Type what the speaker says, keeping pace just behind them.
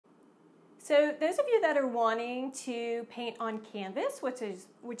So those of you that are wanting to paint on canvas, which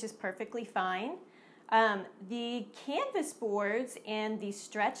is perfectly fine, the canvas boards and the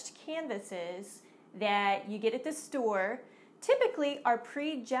stretched canvases that you get at the store typically are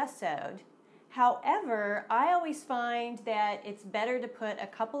pre-gessoed. However, I always find that it's better to put a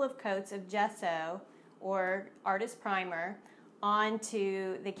couple of coats of gesso or artist primer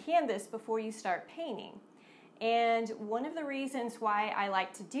onto the canvas before you start painting. And one of the reasons why I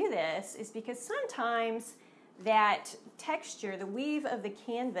like to do this is because sometimes that texture, the weave of the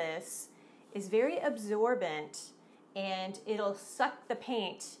canvas, is very absorbent and it'll suck the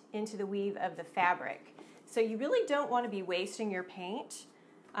paint into the weave of the fabric. So you really don't want to be wasting your paint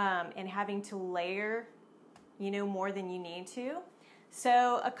and having to layer, more than you need to.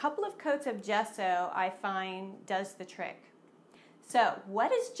 So a couple of coats of gesso I find does the trick. So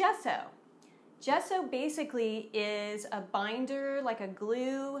what is gesso? Gesso basically is a binder, like a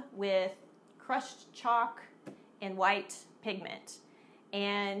glue with crushed chalk and white pigment.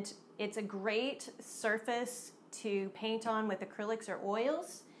 And it's a great surface to paint on with acrylics or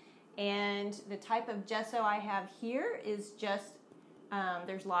oils. And the type of gesso I have here is just,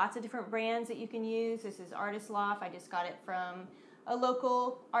 there's lots of different brands that you can use. This is Artist Loft. I just got it from a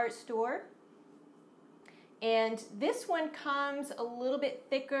local art store. And this one comes a little bit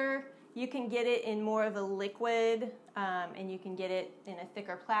thicker. You can get it in more of a liquid, and you can get it in a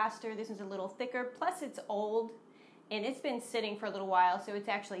thicker plaster. This is a little thicker, plus it's old, and it's been sitting for a little while, so it's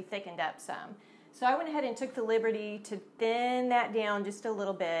actually thickened up some. So I went ahead and took the liberty to thin that down just a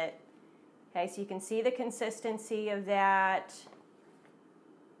little bit. Okay, so you can see the consistency of that.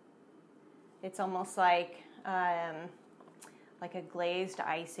 It's almost like a glazed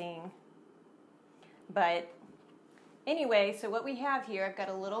icing. But anyway, so what we have here, I've got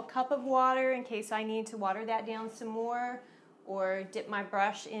a little cup of water in case I need to water that down some more or dip my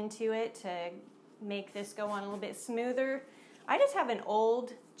brush into it to make this go on a little bit smoother. I just have an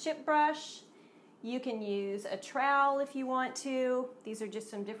old chip brush. You can use a trowel if you want to. These are just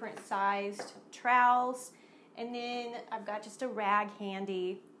some different sized trowels. And then I've got just a rag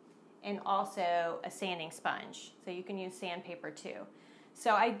handy and also a sanding sponge. So you can use sandpaper too.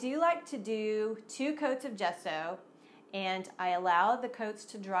 So I do like to do 2 coats of gesso, and I allow the coats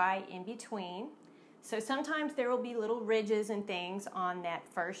to dry in between. So sometimes there will be little ridges and things on that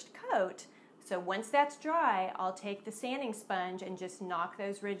first coat. So once that's dry, I'll take the sanding sponge and just knock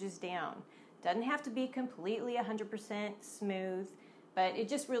those ridges down. Doesn't have to be completely 100% smooth, but it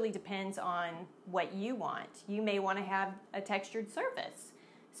just really depends on what you want. You may want to have a textured surface.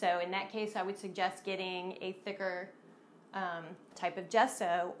 So in that case, I would suggest getting a thicker type of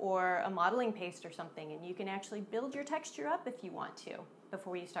gesso or a modeling paste or something, and you can actually build your texture up if you want to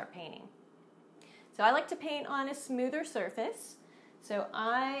before you start painting. So I like to paint on a smoother surface. So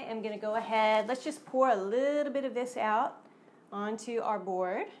I am going to go ahead, let's just pour a little bit of this out onto our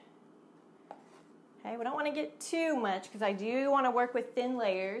board. Okay, we don't want to get too much because I do want to work with thin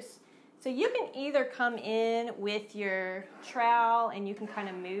layers. So you can either come in with your trowel and you can kind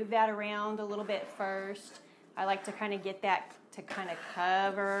of move that around a little bit first. I like to kind of get that to kind of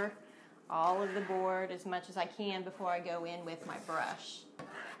cover all of the board as much as I can before I go in with my brush.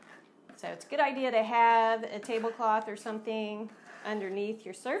 So it's a good idea to have a tablecloth or something underneath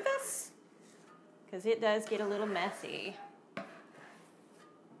your surface because it does get a little messy. So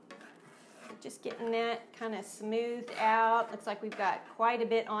just getting that kind of smoothed out. Looks like we've got quite a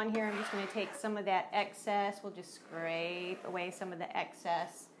bit on here. I'm just going to take some of that excess. We'll just scrape away some of the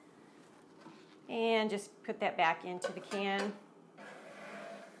excess and just put that back into the can.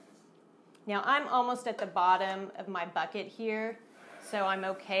 Now I'm almost at the bottom of my bucket here, so I'm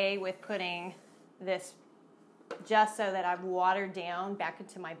okay with putting this gesso that I've watered down back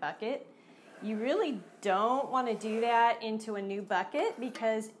into my bucket. You really don't want to do that into a new bucket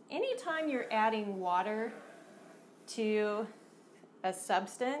because anytime you're adding water to a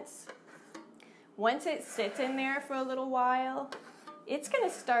substance, once it sits in there for a little while, it's going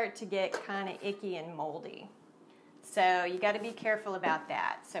to start to get kind of icky and moldy. So you got to be careful about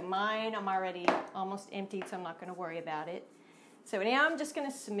that. So mine, I'm already almost emptied, so I'm not going to worry about it. So now I'm just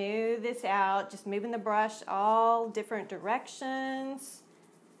going to smooth this out, just moving the brush all different directions,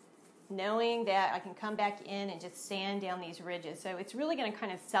 knowing that I can come back in and just sand down these ridges. So it's really going to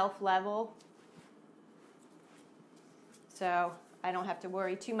kind of self-level. So I don't have to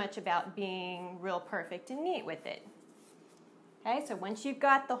worry too much about being real perfect and neat with it. Okay, so once you've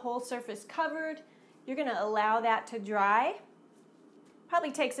got the whole surface covered, you're going to allow that to dry.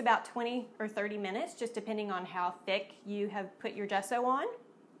 Probably takes about 20 or 30 minutes, just depending on how thick you have put your gesso on.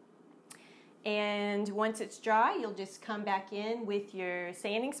 And once it's dry, you'll just come back in with your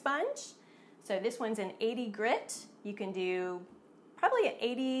sanding sponge. So this one's an 80 grit. You can do probably an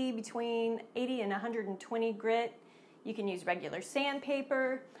 80, between 80 and 120 grit. You can use regular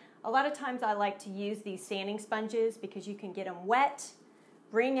sandpaper. A lot of times I like to use these sanding sponges because you can get them wet,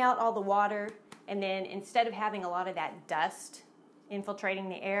 bring out all the water, and then instead of having a lot of that dust infiltrating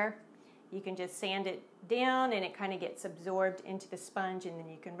the air, you can just sand it down and it kind of gets absorbed into the sponge, and then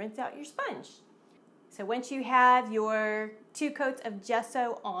you can rinse out your sponge. So once you have your 2 coats of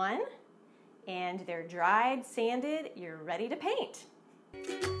gesso on and they're dried, sanded, you're ready to paint.